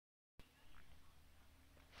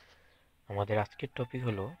আমাদের আজকের টপিক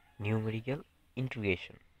হলো নিউমেরিক্যাল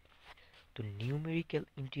ইন্টিগ্রেশন। তো নিউমেরিক্যাল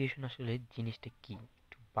ইন্টিগ্রেশন আসলে জিনিসটা কি,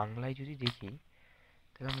 একটু বাংলায় যদি দেখি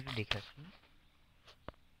তাহলে আমরা একটু দেখে আসি।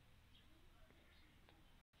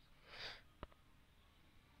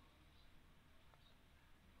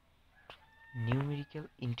 নিউমেরিক্যাল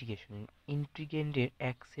ইন্টিগ্রেশন ইন্টিগ্রেন্ডের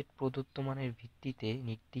এক সেট প্রদত্ত মানের ভিত্তিতে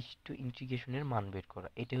নির্দিষ্ট ইন্টিগ্রেশনের মান বের করা,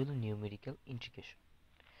 এটা হলো নিউমেরিক্যাল ইন্টিগ্রেশন।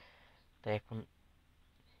 তাই এখন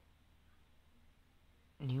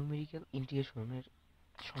নিউমেরিক্যাল ইন্টিগ্রেশনের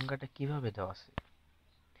সংজ্ঞাটা কিভাবে দেওয়া আছে?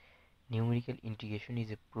 Numerical integration is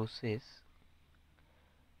a process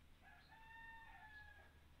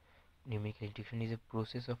Numerical integration is a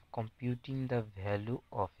process of computing the value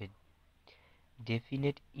of a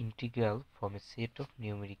definite integral from a set of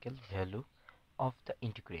numerical value of the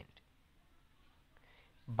integrand.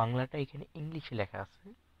 বাংলাটা এখানে ইংলিশে লেখা আছে,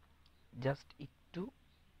 জাস্ট একটু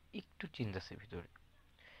একটু চেঞ্জ আছে ভিতরে।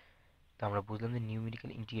 তো আমরা বুঝলাম যে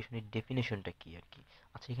নিউমেরিক্যাল ইন্টিগ্রেশনের ডেফিনেশনটা কি আর কি।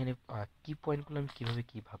 আচ্ছা, এখানে কি পয়েন্টগুলো আমি কিভাবে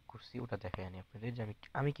কি ভাগ করছি ওটা দেখাই আনি আপনাদের, যে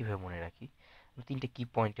আমি কিভাবে মনে রাখি। আমি তিনটে কি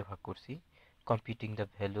পয়েন্টে ভাগ করছি। Computing the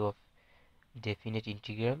value of definite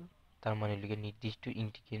integral, তার মানে হলো নির্দিষ্ট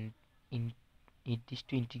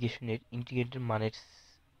ইন্টিগ্রেন্টের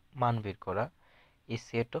মান বের করা। এ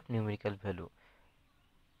সেট অফ নিউমেরিক্যাল ভ্যালু,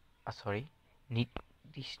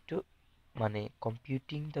 নির্দিষ্ট মানে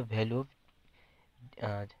computing the value of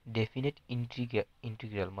definite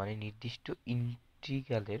integral মানে নির্দিষ্ট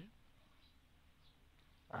ইন্টিগ্রালের,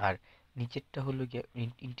 আর নিচেরটা হলো গিয়ে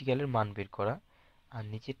ইন্টিগ্রালের মান বের করা। আর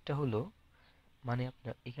নিচেরটা হলো মানে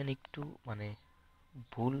আপনার এখানে একটু মানে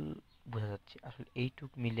ভুল বোঝা যাচ্ছে, আসলে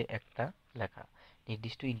এইটুক মিলে একটা লেখা,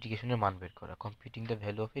 নির্দিষ্ট ইন্টিগ্রেশনের মান বের করা, computing the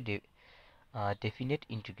value of A definite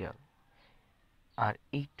integral. আর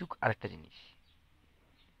এইটুক আরেকটা জিনিস,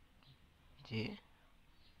 যে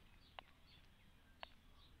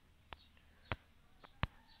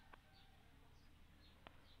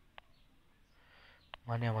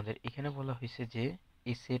মানে আমাদের এখানে বলা হয়েছে যে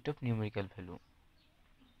এ set of numerical value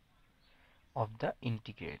of the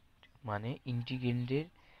integrand, মানে ইন্টিগ্রেন্ডের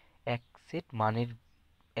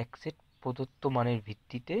এক সেট প্রদত্ত মানের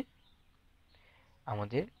ভিত্তিতে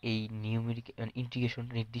আমাদের এই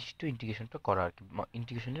নির্দিষ্ট ইন্টিগ্রেশনটা করা আর কি,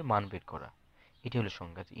 ইন্টিগ্রেশনের মান বের করা। এটি হলো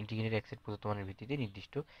সংজ্ঞা, যে ইন্টিগ্রেন্ডের এক সেট প্রদত্ত মানের ভিত্তিতে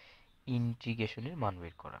নির্দিষ্ট ইন্টিগ্রেশনের মান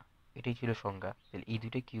বের করা। এটাই ছিল সংজ্ঞা। তাহলে এই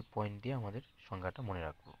দুটো কিউ পয়েন্ট দিয়ে আমাদের সংজ্ঞাটা মনে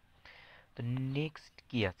রাখবো। তো নেক্সট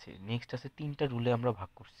কি আছে? নেক্সট আছে তিনটা রুলে আমরা ভাগ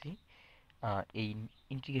করছি। এই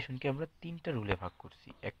ইন্টিগ্রেশনকে আমরা তিনটা রুলে ভাগ করছি।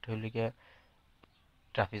 একটা হলো গিয়া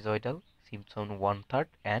ট্রাপিজয়েডাল, সিম্পসন 1/3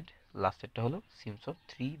 অ্যান্ড লাস্টেরটা হলো সিম্পসন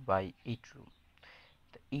 3/8 রুল।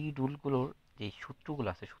 এই রুলগুলোর যে সূত্রগুলো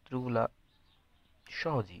আছে, সূত্রগুলা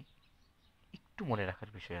সহজেই একটু মনে রাখার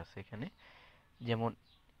বিষয় আছে এখানে। যেমন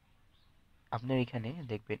আপনার এখানে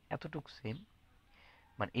দেখবেন এতটুকু সেম,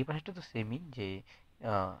 মানে এই পাশেটা তো সেমই, যে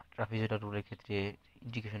ট্রাপিজয়েডাল রুলের ক্ষেত্রে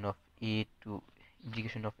integration of A two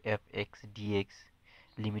integration of F x dx,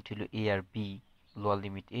 limit হলো এ আর B, lower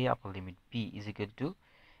limit A upper limit B is equal to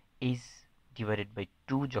H divided by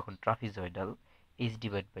 2 যখন ট্রাপিজয়েডাল, এইচ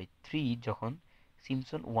ডিভাইড বাই 3 যখন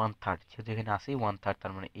সিম্পসন 1/3, যেহেতু এখানে আসেই 1/3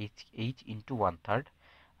 তার মানে এইচ ইন্টু 1/3।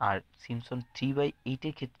 আর Simpson 3/8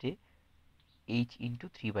 এর ক্ষেত্রে এইচ ইন্টু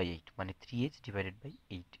 3/8 মানে 3h ডিভাইডেড বাই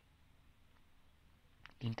 8।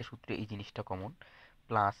 তিনটা সূত্রে এই জিনিসটা common,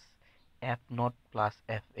 plus F not plus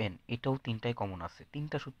F N, এটাও তিনটাই কমন আছে।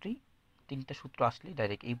 তিনটা সূত্র আসলেই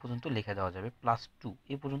ডাইরেক্ট এই পর্যন্ত লেখা দেওয়া যাবে, প্লাস 2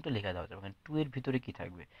 এই পর্যন্ত লেখা দেওয়া যাবে। কারণ 2 এর ভিতরে কি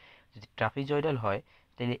থাকবে, যদি ট্রাপিজয়েডাল হয়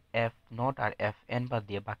তাহলে F not R F N বাদ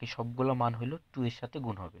দিয়ে বাকি সবগুলো মান হলো 2 এর সাথে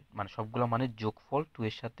গুণ হবে, মানে সবগুলো মানের যোগফল 2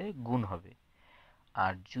 এর সাথে গুণ হবে।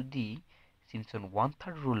 আর যদি সিম্পসন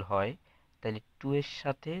 1/3 রুল হয় তাহলে 2 এর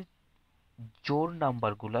সাথে জোড়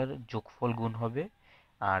নাম্বারগুলোর যোগফল গুণ হবে,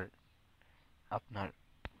 আর আপনার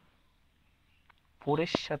 4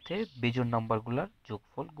 এর সাথে বেজোড় নাম্বারগুলোর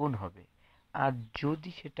যোগফল গুণ হবে। আর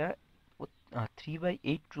যদি সেটা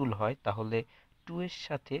 3/8 রুল হয় তাহলে 2 এর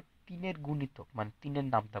সাথে 3 এর গুণিতক, মানে 3 এর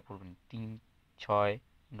নামতা পড়বেন, 3 6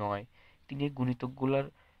 9, 3 এর গুণিতকগুলোর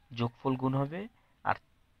যোগফল গুণ হবে। আর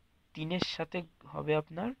 3 এর সাথে হবে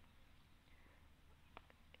আপনার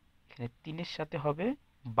এখানে 3 এর সাথে হবে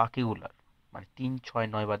বাকিগুলার, মানে 3 6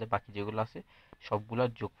 9 বাদে বাকি যেগুলো আছে সবগুলার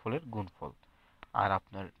যোগফলের গুণফল। আর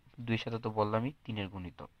আপনার 2 এর সাথে তো বললামই 3 এর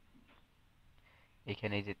গুণিতক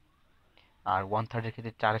এখানে, এই যে আর 1/3 এর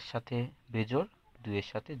ক্ষেত্রে 4 এর সাথে বেজোড়, 2 এর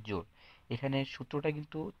সাথে জোড়। এখানে সূত্রটা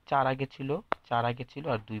কিন্তু 4 আগে ছিল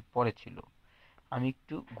আর 2 পরে ছিল। আমি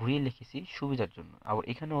একটু ঘুরিয়ে লিখেছি সুবিধার জন্য। আবার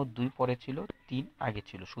এখানেও 2 পরে ছিল, 3 আগে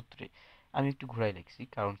ছিল সূত্রে। আমি একটু ঘুরাই লিখছি,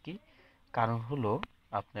 কারণ কি? কারণ হলো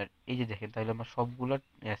আপনার এই যে দেখেন, তাহলে আমার সবগুলা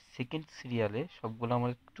সেকেন্ড সিরিয়ালে সবগুলো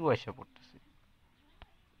আমার 2 আইসা পড়তেছে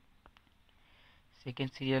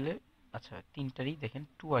সেকেন্ড সিরিয়ালে। আচ্ছা, তিনটারই দেখেন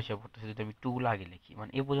 2 আইসা পড়তেছে যদি আমি 2 গুলো আগে লিখি,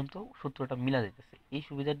 মানে এ পর্যন্ত সূত্রটা মিলা যাইতেছে। এই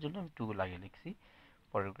সুবিধার জন্য আমি 2 গুলো আগে লিখছি,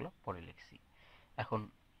 পরেরগুলো পরে লিখছি। এখন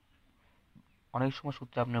অনেক সময়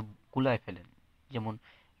সূত্রে আপনার গুলায় ফেলেন, যেমন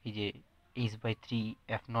এই যে h/3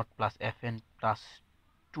 f0 plus fn plus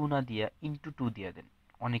 2 না দিয়া ইন্টু 2 দিয়ে দেন।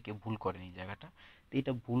 অনেকে ভুল করেন এই জায়গাটা। তো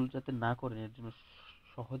এটা ভুল যাতে না করেন এর জন্য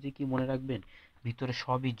সহজে কি মনে রাখবেন, ভিতরে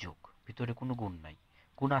সবই যোগ, ভিতরে কোনো গুণ নাই।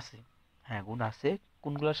 গুণ আছে, হ্যাঁ গুণ আছে।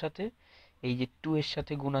 কোনগুলোর সাথে? এই যে 2 এর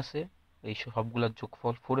সাথে গুণ আছে, এই সবগুলোর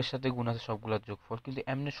যোগফল। 4 এর সাথে গুণ আছে, সবগুলোর যোগফল। কিন্তু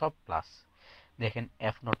এমনি সব প্লাস। দেখেন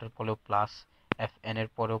এফ নটের পরেও প্লাস, এফ এন এর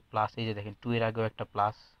পরেও প্লাস। এই যে দেখেন 2 এর আগেও একটা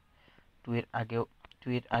প্লাস, 2 এর আগেও 2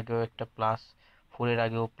 এর আগেও একটা প্লাস, 4 এর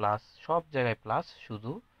আগেও প্লাস, সব জায়গায় প্লাস।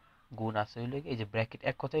 শুধু গুণ আছে হইলে এই যে ব্র্যাকেট,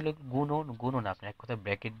 এক কথায় হইলে গুণও গুণও না, আপনি এক কথায়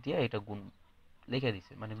ব্র্যাকেট দিয়ে এটা গুণ লিখে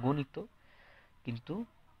দিছে, মানে গুণই তো, কিন্তু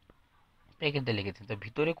ব্র্যাকেট দিয়ে লিখেছেন। তো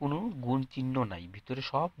ভিতরে কোনো গুণ চিহ্ন নাই, ভিতরে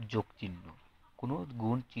সব যোগ চিহ্ন, কোনো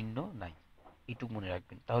গুণ চিহ্ন নাই। এইটুকু মনে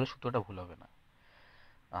রাখবেন, তাহলে সূত্রটা ভুল হবে না।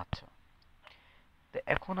 আচ্ছা, তো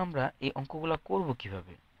এখন আমরা এই অঙ্কগুলা করব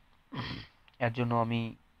কিভাবে? এর জন্য আমি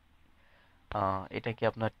এটাকে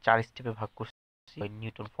আপনার 4 স্টেপে ভাগ করছি, ওই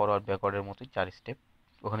নিউটন ফরওয়ার্ড ব্যাকওয়ার্ডের মতোই 4 স্টেপ।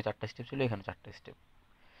 ওখানে 4টা স্টেপ ছিল, এখানে 4টা স্টেপ।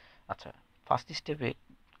 আচ্ছা, ফার্স্ট স্টেপে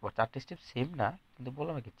 4টা স্টেপ সেম না, কিন্তু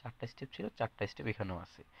বললাম কি 4টা স্টেপ ছিল, 4টা স্টেপ এখানেও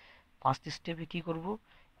আছে। ফার্স্ট স্টেপে কি করব,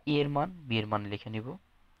 এ এর মান বি এর মান লিখে নিব।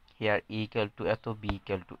 হেয়ার এ ইকুয়াল টু এত, বি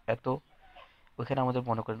ইকুয়াল টু এত। ওখানে আমাদের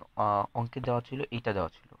মনে করেন অঙ্কে দেওয়া ছিল, এইটা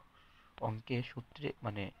দেওয়া ছিল অঙ্কে, সূত্রে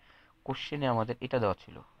মানে কোশ্চেনে আমাদের এটা দেওয়া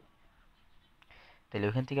ছিল। তাহলে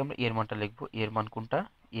ওখান থেকে আমরা এর মানটা লিখবো। এর মান কোনটা?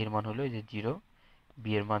 এর মান হলো এই যে 0,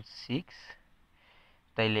 বি এর মান 6।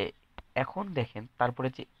 তাইলে এখন দেখেন তারপরে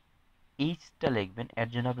যে এইচটা লিখবেন, এর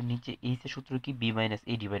জন্য আপনি নিচে এইচ এর সূত্র কি, B minus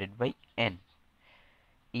A divided by N.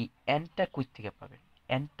 এই এনটা কই থেকে পাবেন?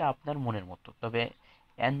 এনটা আপনার মনের মতো, তবে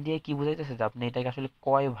এন দিয়ে কি বোঝাইতেছে যে আপনি এটাকে আসলে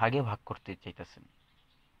কয় ভাগে ভাগ করতে চাইতেছেন।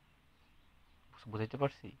 বুঝাইতে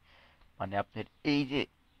পারছি? মানে আপনার এই যে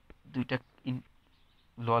দুইটা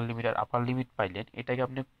লোয়ার লিমিট আর আপার লিমিট পাইলেন, এটাকে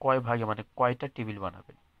আপনি কয় ভাগে মানে কয়টা টেবিল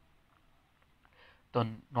বানাবেন। তো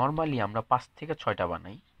নর্মালি আমরা 5 থেকে 6টা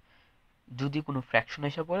বানাই। যদি কোনো ফ্র্যাকশন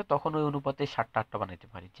এসে পড়ে তখন ওই অনুপাতে 7টা 8টা বানাইতে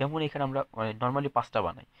পারি। যেমন এখানে আমরা নর্মালি 5টা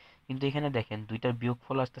বানাই, কিন্তু এখানে দেখেন দুইটার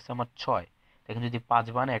বিয়োগফল আসতেছে আমার 6। দেখেন যদি 5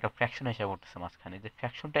 বানাই, একটা ফ্র্যাকশন এসে পড়তেছে মাঝখানে, যে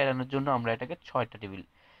ফ্র্যাকশনটা এড়ানোর জন্য আমরা এটাকে 6টা টেবিল,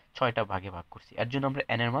 6টা ভাগে ভাগ করছি। এর জন্য আমরা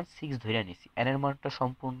এন এর মান 6 ধরে নিছি। এন এর মানটা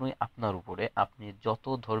সম্পূর্ণই আপনার উপরে, আপনি যত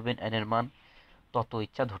ধরবেন এন এর মান তত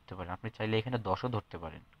ইচ্ছা ধরতে পারেন। আপনি চাইলে এখানে 10ও ধরতে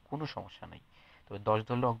পারেন, কোনো সমস্যা নাই। তবে 10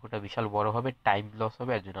 ধরলে অঙ্কটা বিশাল বড় হবে, টাইম লস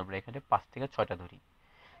হবে। এর জন্য আমরা এখানে 5 থেকে 6টা ধরি।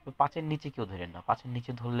 তো 5-এর নিচে কেউ ধরেন না, 5-এর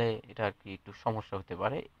নিচে ধরলে এটা আর কি একটু সমস্যা হতে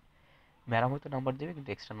পারে। ম্যাডাম হয়তো নাম্বার দেবে, কিন্তু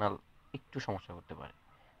এক্সটার্নাল একটু সমস্যা হতে পারে।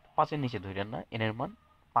 5-এর নিচে ধরেন না, এন এর মান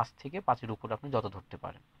 5 থেকে 5-এর উপর আপনি যত ধরতে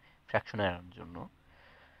পারেন ফ্র্যাকশন এড়ানোর জন্য।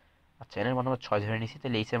 আচ্ছা, এন এর মান আমরা 6 ধরে নিছি,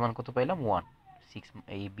 তাহলে এইচ এর মান কত পাইলাম? 1। 6,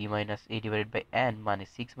 এই B minus A divided by N মানে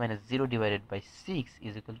 6 minus 0 divided by 6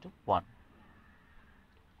 is equal to 1।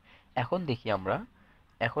 এখন দেখি আমরা,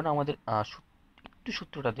 এখন আমাদের একটু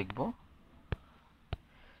সূত্রটা দেখব।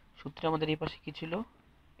 সূত্রে আমাদের এই পাশে কি ছিল?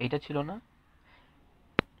 এইটা ছিল না?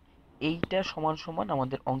 এইটা সমান সমান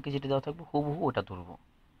আমাদের অঙ্কে যেটা দেওয়া থাকবে হুবহু ওটা ধরবো।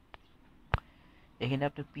 এখানে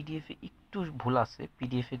আপনার পিডিএফ এ একটু ভুল আছে।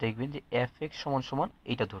 পিডিএফ এ দেখবেন যে এফ এক্স সমান সমান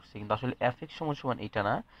এইটা ধরছে, কিন্তু আসলে এফ এক্স সমান সমান এইটা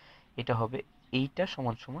না, এটা হবে এইটা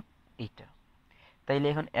সমান সমান এইটা। তাইলে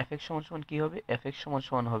এখন এফ এক্স সমান সমান কি হবে? এফ এক্স সমান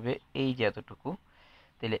সমান হবে এই যে এতটুকু।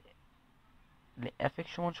 তাহলে এফ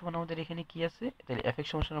এক্স সমান সমান আমাদের এখানে কি আছে? তাহলে এফ এক্স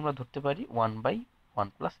সমান সমান আমরা ধরতে পারি 1/1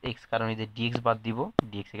 প্লাস এক্স, কারণ এই যে ডিএক্স বাদ দিব,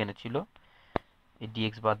 ডিএক্স এখানে ছিল, এই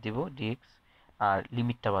ডিএক্স বাদ দিব, ডিএক্স আর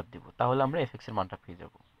লিমিটটা বাদ দিব, তাহলে আমরা এফ এক্স এর মানটা পেয়ে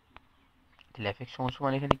যাব। তাহলে এফ এক্স সমান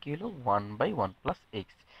সমান এখানে কি হলো? 1/1 প্লাস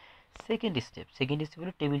এক্স। সেকেন্ড স্টেপ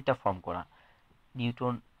হলো টেবিলটা ফর্ম করা।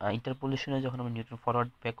 নিউটন ইন্টারপোলেশনে যখন আমরা নিউটন ফরওয়ার্ড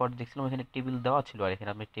ব্যাকওয়ার্ড দেখছিলাম, এখানে টেবিল দেওয়া ছিল, আর এখানে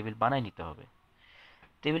আপনি টেবিল বানাই নিতে হবে।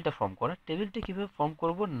 টেবিলটা ফর্ম করা, টেবিলটা কিভাবে ফর্ম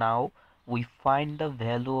করব? Now we find the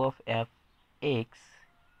value of F x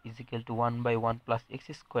is equal to 1/1 plus x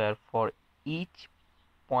square for each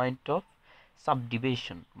point of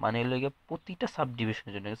subdivision. মানে হলো গিয়ে প্রতিটা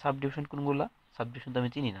সাবডিভিশনের জন্য। সাবডিভিশন কোনগুলা? সাবডিভিশন তো আমি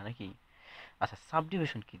চিনি না, নাকি? আচ্ছা,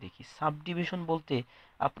 সাবডিভিশন কি দেখি। সাবডিভিশন বলতে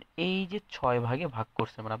আপনি এই যে 6 ভাগে ভাগ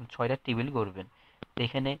করছেন, মানে আপনি 6টা টেবিল করবেন। তো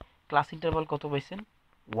এখানে ক্লাস ইন্টারভাল কত পাইছেন?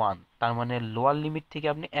 1। তার মানে লোয়ার লিমিট থেকে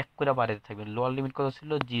আপনি 1 করে বাড়াতে থাকবেন। লোয়ার লিমিট কত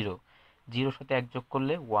ছিল? 0। 0-র সাথে 1 যোগ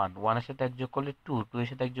করলে 1, 1-এর সাথে 1 যোগ করলে 2, 2 এর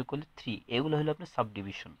সাথে 1 যোগ করলে 3। এগুলো হলো আপনার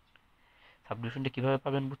সাবডিভিশন। সাবডিভিশনটা কিভাবে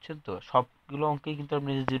পাবেন বুঝছেন তো? সবগুলো অঙ্কেই কিন্তু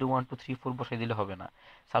আপনি 0 1 2 3 4 বসাই দিলে হবে না।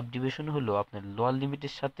 সাবডিভিশন হলো আপনার লোয়ার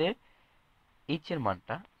লিমিটের সাথে এইচ এর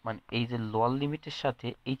মানটা, মানে এই যে লোয়ার লিমিটের সাথে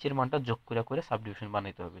এইচ এর মানটা যোগ করে করে সাবডিভিশন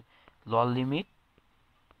বানাইতে হবে। Lower limit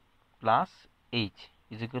plus H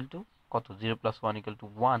is equal to কত? 0 প্লাস 1 ইকুয়াল টু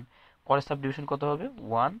 1। পরের সাবডিভিশন কত হবে?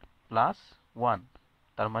 1 প্লাস 1,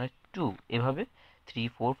 তার মানে 2। এভাবে 3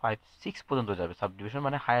 4 5 6 পর্যন্ত যাবে সাবডিভিশন,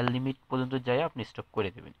 মানে হায়ার লিমিট পর্যন্ত যাই আপনি স্টপ করে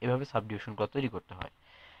দেবেন। এভাবে সাবডিভিশনগুলো তৈরি করতে হয়।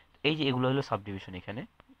 এই যে এগুলো হলো সাবডিভিশন। এখানে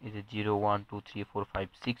এই যে 0 1 2 3 4 5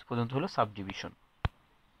 6 পর্যন্ত হলো সাবডিভিশন।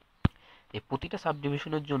 এই প্রতিটা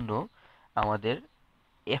সাবডিভিশনের জন্য আমাদের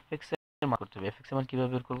এফএক্স এর মান করতে হবে। এফএক্স এর মান কিভাবে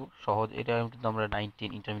বের করব? সহজ, এটা কিন্তু আমরা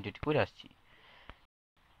 19 ইন্টারমিডিয়েট করে আসছি।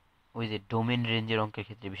 ওই যে ডোমেন রেঞ্জের অঙ্কের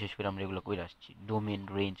ক্ষেত্রে বিশেষ করে আমরা এগুলো করে আসছি। ডোমেন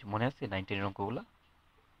রেঞ্জ মনে আছে? 19 এর অঙ্কগুলো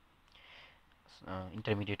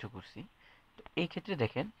ইন্টারমিডিয়েটও করছি। তো এই ক্ষেত্রে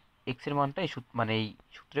দেখেন এক্স এর মানটা মানে এই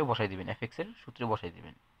সূত্রে বসাই দিবেন, এফএক্স এর সূত্রে বসাই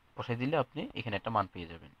দিবেন। বসাই দিলে আপনি এখানে একটা মান পেয়ে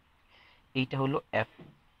যাবেন। এইটা হলো এফ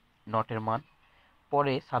নট এর মান।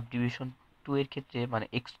 পরে সাবডিভিশন 2 এর ক্ষেত্রে, মানে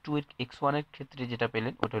x2 এর x1 এর ক্ষেত্রে যেটা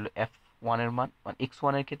পেলেন ওটা হলো f1 এর মান, মানে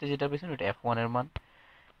x1 এর ক্ষেত্রে যেটা পেয়েছেন ওটা f1 এর মান।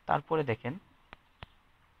 তারপরে দেখেন,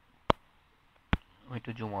 আমি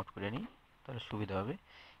একটু জুম আউট করে নিই তাহলে সুবিধা হবে।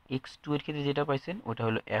 x2 এর ক্ষেত্রে যেটা পাইছেন ওটা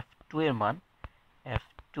হলো f2 এর মান,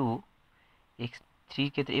 f2। x3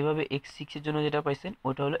 এর ক্ষেত্রে এভাবে x6 এর জন্য যেটা পাইছেন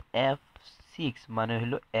ওটা হলো f6, মানে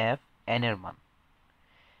হলো fn এর মান,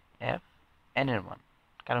 fn এর মান।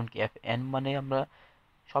 কারণ কি fn মানে আমরা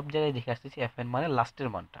সব জায়গায় দেখে আসতেছি fn মানে লাস্টের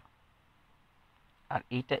মানটা। আর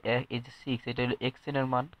এইটা এই যে 6 এটা হলো xn এর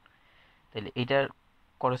মান, তাহলে এটার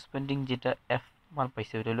করেসপন্ডিং যেটা f মান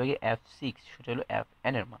পাইছে ওটা হলো f6, সেটা হলো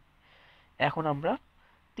fn এর মান। এখন আমরা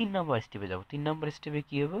 3 নাম্বার স্টেপে যাব। 3 নাম্বার স্টেপে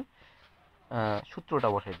কি হবে? সূত্রটা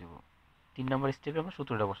বসাই দেব। 3 নাম্বার স্টেপে আমরা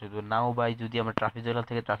সূত্রটা বসাই দেব। নাও বাই, যদি আমরা ট্রাপিজয়েডাল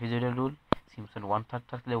থেকে ট্রাপিজয়েডাল রুল, সিম্পসন 1/3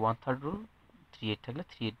 থাকলে 1/3 রুল, 3/8 থাকলে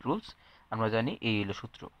 3/8 রুলস আমরা জানি। এই হলো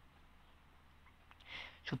সূত্র।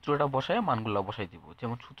 সূত্রটা বসায় মানগুলো বসাই দিব।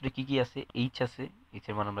 যেমন সূত্রে কি কি আছে? এইচ আছে, এইচ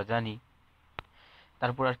এর মান আমরা জানি।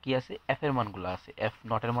 তারপর আর কি আছে? এফ এর মানগুলো আছে। এফ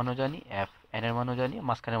নট এর মানও জানি, এফ এন এর মানও জানি,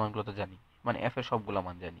 মাঝখানের মানগুলো তো জানি, মানে এফ এর সবগুলো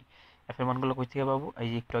মান জানি। এফ এর মানগুলো কই থেকে পাবো? এই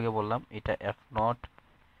যে একটু আগে বললাম, এটা এফ নট,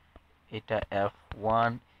 এটা এফ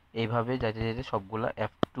ওয়ান, এইভাবে যাইতে যাইতে সবগুলা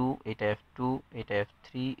এফ টু, এটা এফ টু, এটা এফ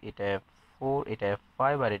থ্রি, এটা এফ ফোর, এটা এফ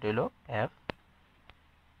ফাইভ, আর এটা হলো এফ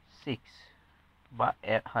সিক্স, বা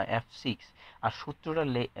হ্যাঁ এফ সিক্স। আর সূত্রটা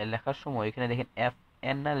লেখার সময় এখানে দেখেন এফ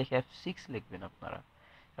এন না লিখে এফ সিক্স লিখবেন আপনারা,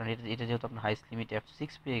 কারণ এটা এটা যেহেতু আপনার হাইস্ট লিমিট এফ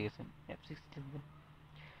সিক্স পেয়ে গেছেন, এফ সিক্স লিখবেন।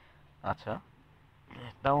 আচ্ছা,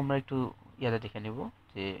 তাও আমরা একটু ইয়াতে দেখে নেব,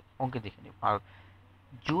 যে অঙ্কে দেখে নেব। আর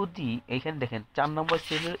যদি এখানে দেখেন 4 নম্বর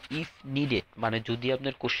সেলের ইফ নিডেড, মানে যদি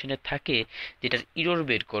আপনার কোশ্চেনে থাকে যেটার ইরর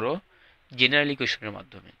বের করো জেনারেল ইকুয়েশনের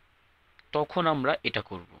মাধ্যমে, তখন আমরা এটা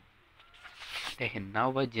করব। দেখেন নাও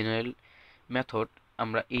বাই জেনারেল মেথড,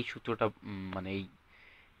 আমরা এই সূত্রটা মানে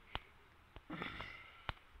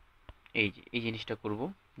এই যে এই জিনিসটা করব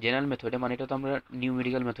জেনারেল মেথডে। মানে এটা তো আমরা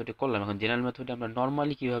নিউমেরিক্যাল মেথডে করলাম, এখন জেনারেল মেথডে আমরা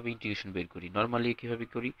নর্মালি কিভাবে ইন্টিগ্রেশন বের করি। নর্মালি কিভাবে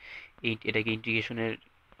করি? এটাকে ইন্টিগ্রেশনের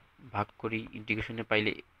ভাগ করি। ইন্টিগ্রেশনে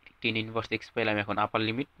পাইলে টেন ইনভার্স এক্স পাইলাম, এখন আপার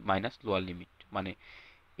লিমিট মাইনাস লোয়ার লিমিট, মানে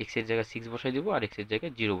এক্স এর জায়গায় 6 বসাই দিব আর এক্স এর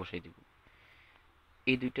জায়গায় 0 বসাই দিব।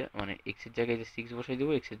 এই দুইটা, মানে এক্স এর জায়গায় যে 6 বসাই দিব,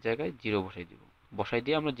 এক্স এর জায়গায় 0 বসাই দিব। বসাই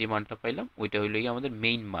দিয়ে আমরা যে মানটা পাইলাম ওইটা হইলো আমাদের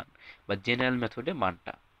মেইন মান বা জেনারেল মেথডে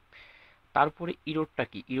মানটা। তারপরে ইরোডটা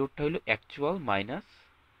কি? ইরোডটা হলো অ্যাকচুয়াল মাইনাস,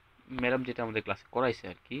 ম্যাডাম যেটা আমাদের ক্লাসে করাইছে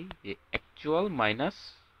আর কি, যে অ্যাকচুয়াল মাইনাস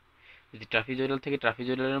যদি ট্রাফিজয়েডাল থেকে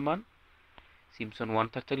ট্রাফিজয়েডালের মান, সিম্পসন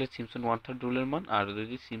 1/3 থাকলে সিম্পসন 1/3 রুলের মান, আর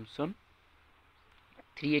যদি সিম্পসন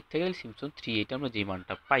 3/8 থেকে সিম্পসন 3/8 আমরা যে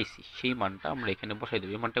মানটা পাইছি সেই মানটা আমরা এখানে বসাই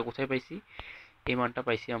দেবো। এই মানটা কোথায় পাইছি? এই মানটা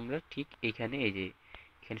পাইছি আমরা ঠিক এইখানে, এই যে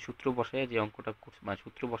এখানে সূত্র বসায় যে অঙ্কটা, মানে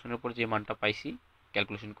সূত্র বসানোর পর যে মানটা পাইছি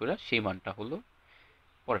ক্যালকুলেশন করে, সেই মানটা হলো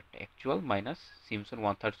পরেরটা, অ্যাকচুয়াল মাইনাস সিম্পসন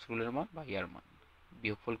 1/3 রুলের মান বা ইয়ার মান।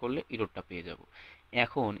 বিয়োগফল করলে ইরোডটা পেয়ে যাব।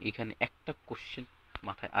 এখন এখানে একটা কোশ্চেন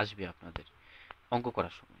মাথায় আসবে আপনাদের অঙ্ক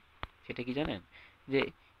করার সময়, সেটা কি জানেন? যে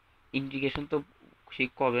ইন্টিগ্রেশন তো সেই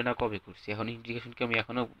কবে না কবে করছি, এখন ইন্টিগ্রেশনকে আমি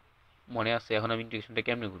এখনো মনে আছে, এখন আমি ইন্টিগ্রেশনটা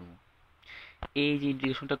কেমনে করবো? এই যে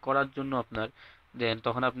ইন্টিগ্রেশনটা করার জন্য আপনার দেন,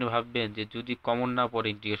 তখন আপনি ভাববেন যে যদি কমন না পড়ে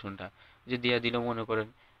ইন্টিগ্রেশনটা, যে দেয়া দিল মনে করেন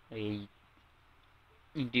এই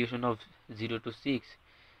integration of 0 to 6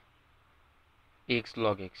 x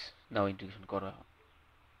log x, now integration করা,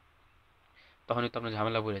 তখনই তো আপনার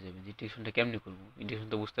ঝামেলা পড়ে যাবে যে ইন্টিগ্রেশনটা কেমনে করবো, ইন্টিগ্রেশন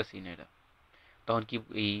তো বুঝতেছি না এটা। তখন কি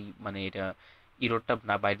এই মানে এটা ইরোডটা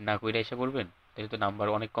না বাইরে না কইরা এসে করবেন, তাহলে তো নাম্বার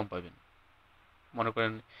অনেক কম পাবেন। মনে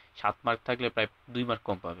করেন 7 মার্ক থাকলে প্রায় 2 মার্ক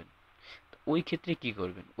কম পাবেন। ওই ক্ষেত্রে কি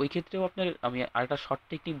করবেন, ওই ক্ষেত্রেও আপনার আমি আরেকটা শর্ট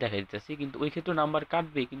টেকনিক দেখাই দিতেছি, কিন্তু ওই ক্ষেত্রে নাম্বার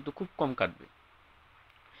কাটবে কিন্তু খুব কম কাটবে।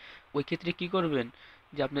 ওই ক্ষেত্রে কি করবেন,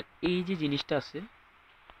 যে আপনার এই যে জিনিসটা আছে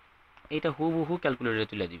এটা হুবহু ক্যালকুলেটরে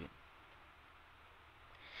তুলে দিবেন।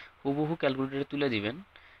 হুবহু ক্যালকুলেটরে তুলে দিবেন।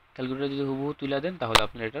 ক্যালকুলেটরে যদি হুবহু তুলে দেন তাহলে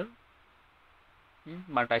আপনার এটার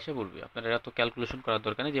মানটা এসে পড়বে। আপনার এটা তো ক্যালকুলেশন করার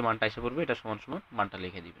দরকার নেই, যে মানটা এসে পড়বে এটা সমান সমান মানটা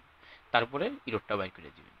লিখে দিবেন, তারপরে ইরোডটা বাইর করে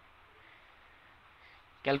দিবেন।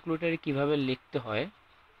 ক্যালকুলেটরে কিভাবে লিখতে হয়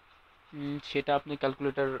সেটা আপনি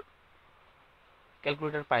ক্যালকুলেটর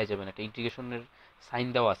পাই যাবেন, একটা ইন্টিগ্রেশনের সাইন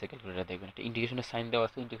দেওয়া আছে ক্যালকুলেটর, দেখবেন একটা ইন্টিগ্রেশনের সাইন দেওয়া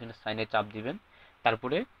আছে, ইন্টিগ্রেশনের সাইনে চাপ দিবেন,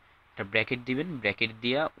 তারপরে একটা ব্র্যাকেট দিবেন, ব্র্যাকেট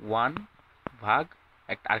দিয়া 1 ভাগ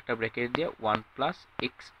একটা আরেকটা ব্র্যাকেট দিয়ে 1 প্লাস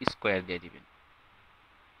এক্স স্কোয়ার দিয়ে দিবেন।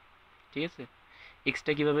 ঠিক আছে,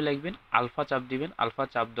 এক্সটা কিভাবে লিখবেন, আলফা চাপ দিবেন, আলফা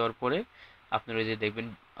চাপ দেওয়ার পরে আপনার ওই যে দেখবেন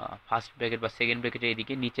ফার্স্ট ব্র্যাকেট বা সেকেন্ড ব্র্যাকেটের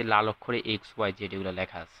এদিকে নিচে লাল অক্ষরে এক্স ওয়াই জেড এগুলো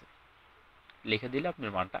লেখা আছে, লিখে দিলে আপনার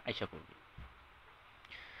মানটা আইসা করবে।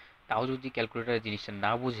 তাও যদি ক্যালকুলেটারের জিনিসটা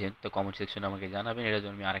না বুঝেন তো কমেন্ট সেকশনে আমাকে জানাবেন, এর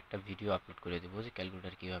জন্য আমি আরেকটা ভিডিও আপলোড করে দেবো যে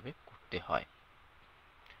ক্যালকুলেটার কিভাবে করতে হয়।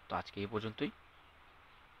 তো আজকে এই পর্যন্তই।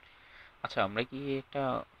 আচ্ছা আমরা কি একটা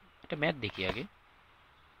একটা ম্যাথ দেখি আগে।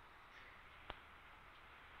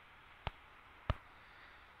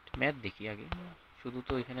 ম্যাথ দেখি আগে, শুধু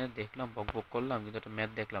তো এখানে দেখলাম বক বক করলাম কিন্তু একটা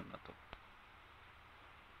ম্যাথ দেখলাম না তো।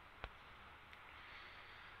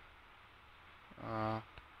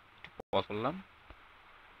 পজ করলাম,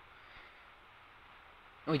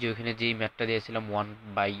 ওই যে ওইখানে যেই ম্যাথটা দিয়েছিলাম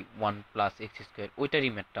 1/1 প্লাস এক্স স্কোয়ার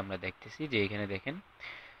ওইটারই ম্যাথটা আমরা দেখতেছি, যে এখানে দেখেন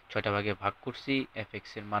 6টা ভাগে ভাগ করছি, এফ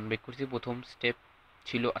এক্স এর মান বের করছি। প্রথম স্টেপ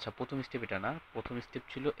ছিল, আচ্ছা প্রথম স্টেপ এটা না, প্রথম স্টেপ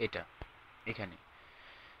ছিল এটা, এখানে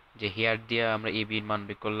যে হেয়ার দিয়ে আমরা এ বির মান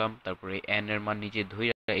বের করলাম, তারপরে এন এর মান নিজে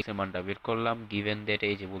ধইরা এক্স এর মানটা বের করলাম, গিভেন দ্যাট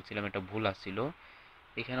এই যে বলছিলাম এটা ভুল আসছিল,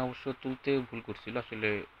 এখানে অবশ্য তুলতে ভুল করছিল, আসলে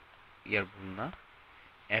ইয়ার ভুল না,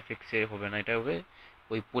 এফ এক্স এর হবে না, এটা হবে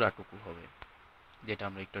ওই পুরাটুকু হবে, যেটা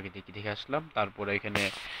আমরা একটু আগে দেখে আসলাম। তারপরে এখানে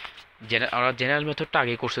জেনারেল মেথডটা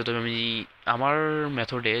আগে করছে, তবে আমি আমার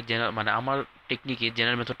মেথডে মানে আমার টেকনিকে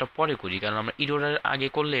জেনারেল মেথডটা পরে করি, কারণ আমরা ইরোরের আগে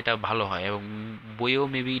করলে এটা ভালো হয়, এবং বইয়েও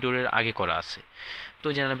মেবি ইরোরের আগে করা আছে। তো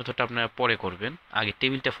জেনারেল মেথডটা আপনারা পরে করবেন, আগে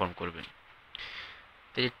টেবিলটা ফর্ম করবেন।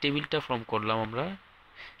 তো এই টেবিলটা ফর্ম করলাম আমরা,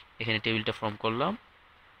 এখানে টেবিলটা ফর্ম করলাম,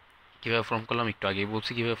 কীভাবে ফর্ম করলাম একটু আগেই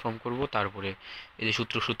বলছি কীভাবে ফর্ম করব। তারপরে এই যে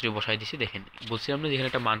সূত্রে বসাই দিছি, দেখেন বলছিলাম না যেখানে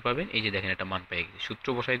একটা মান পাবেন, এই যে দেখেন একটা মান পেয়ে গেছি, সূত্র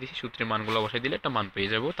বসাই দিছি, সূত্রের মানগুলো বসাই দিলে একটা মান পেয়ে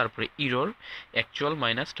যাব। তারপরে ইরর অ্যাকচুয়াল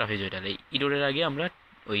মাইনাস ট্রাপিজয়েডাল, এই ইররের আগে আমরা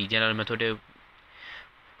ওই জেনারেল মেথডে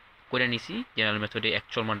করে নিছি, জেনারেল মেথডে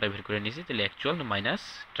অ্যাকচুয়াল মানটা বের করে নিছি, তাহলে অ্যাকচুয়াল মাইনাস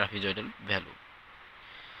ট্রাপিজয়েডাল ভ্যালু,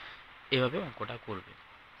 এভাবে অঙ্কটা করবে।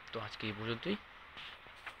 তো আজকে এই পর্যন্তই,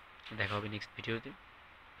 দেখা হবে নেক্সট ভিডিওতে।